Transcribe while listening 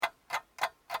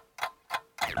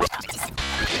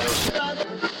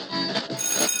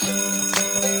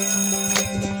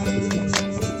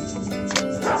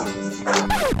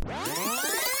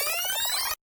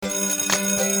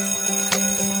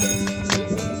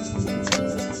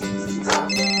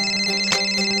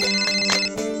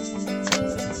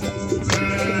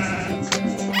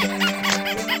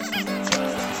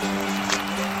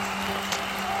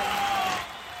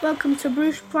Welcome to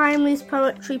Bruche Primary's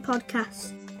Poetry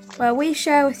Podcast, where we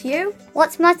share with you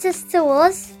what matters to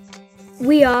us.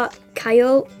 We are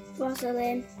Kyle,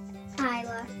 Rosalind,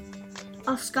 Isla,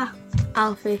 Oscar,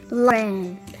 Alfie,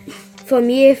 Lauren from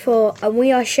Year 4, and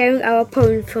we are sharing our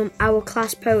poem from our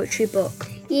class poetry book.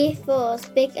 Year 4's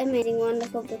big, amazing,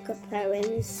 wonderful book of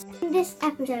poems. In this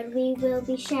episode, we will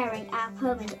be sharing our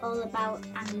poems all about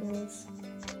animals.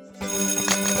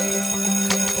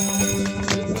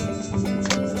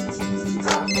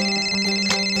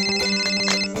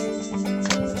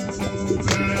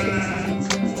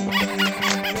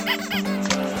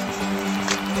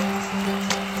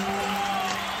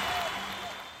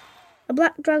 A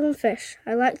black dragonfish,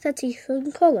 I like their teeth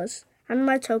and colours, and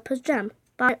my topaz jam,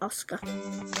 by Oscar.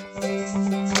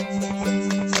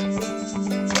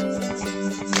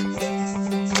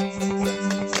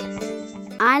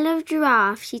 I love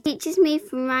Giraffe. She teaches me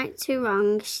from right to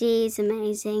wrong. She's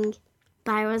amazing.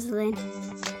 By Rosalind.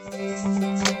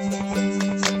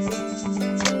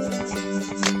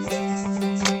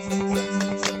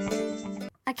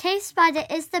 A cave spider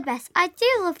is the best. I do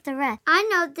love the rest. I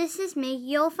know this is me.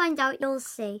 You'll find out, you'll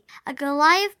see. A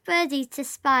Goliath bird-eater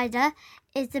spider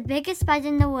is the biggest spider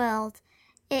in the world.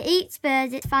 It eats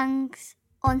birds, its fangs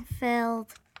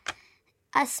unfurled.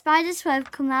 A spider's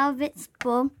web come out of its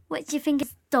bum, which you think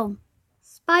is dumb.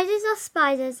 Spiders are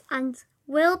spiders and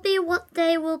will be what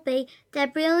they will be. They're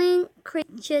brilliant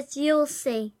creatures, you'll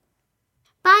see.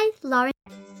 By Lauren.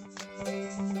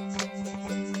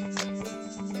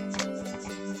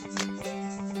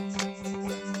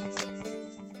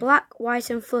 Black, white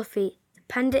and fluffy, the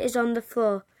panda is on the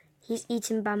floor. He's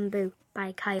eating bamboo,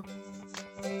 by Kyle.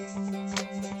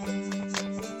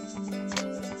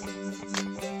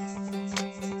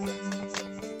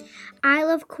 I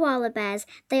love koala bears.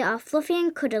 They are fluffy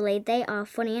and cuddly. They are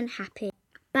funny and happy.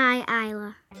 By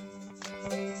Isla.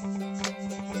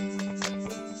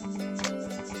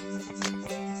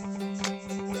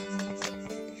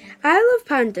 I love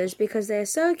pandas because they are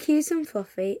so cute and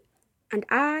fluffy, and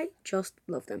I just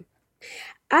love them.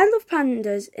 I love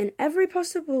pandas in every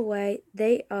possible way.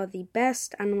 They are the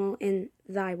best animal in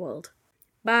thy world.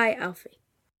 By Alfie.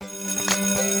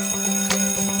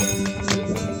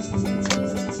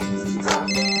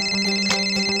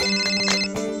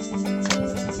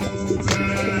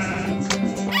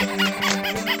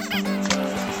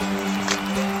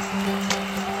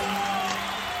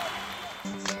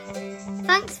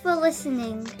 Thanks for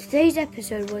listening. Today's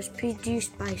episode was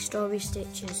produced by Story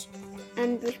Stitches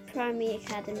And Bruche Primary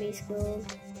Academy School.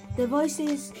 The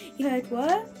voices you heard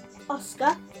were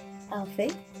Oscar,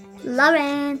 Alfie,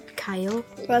 Lauren, Kyle,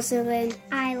 Rosalind,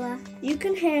 Isla. You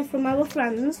can hear from our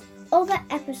friends Other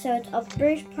episodes of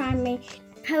Bruche Primary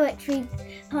Poetry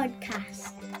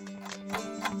Podcast.